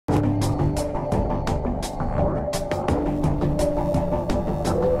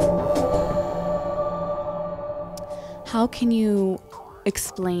how can you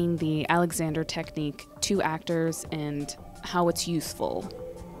explain the Alexander technique to actors and how it's useful?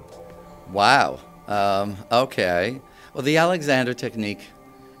 Wow. Okay. Well, the Alexander technique,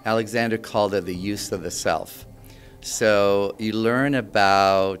 Alexander called it the use of the self. So you learn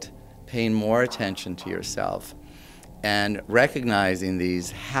about paying more attention to yourself and recognizing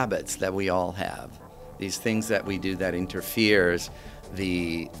these habits that we all have, these things that we do that interferes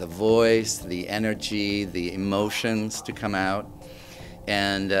the voice, the energy, the emotions to come out.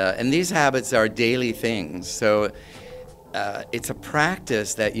 And these habits are daily things. So it's a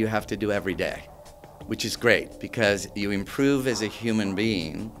practice that you have to do every day, which is great because you improve as a human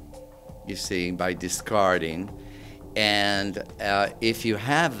being, you see, by discarding. And if you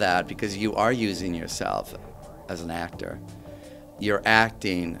have that, because you are using yourself as an actor, your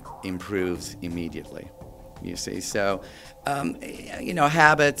acting improves immediately, you see. So,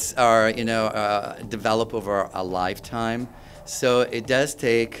 habits are, develop over a lifetime. So it does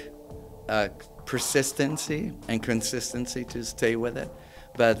take persistency and consistency to stay with it,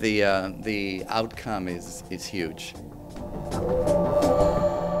 but the outcome is huge.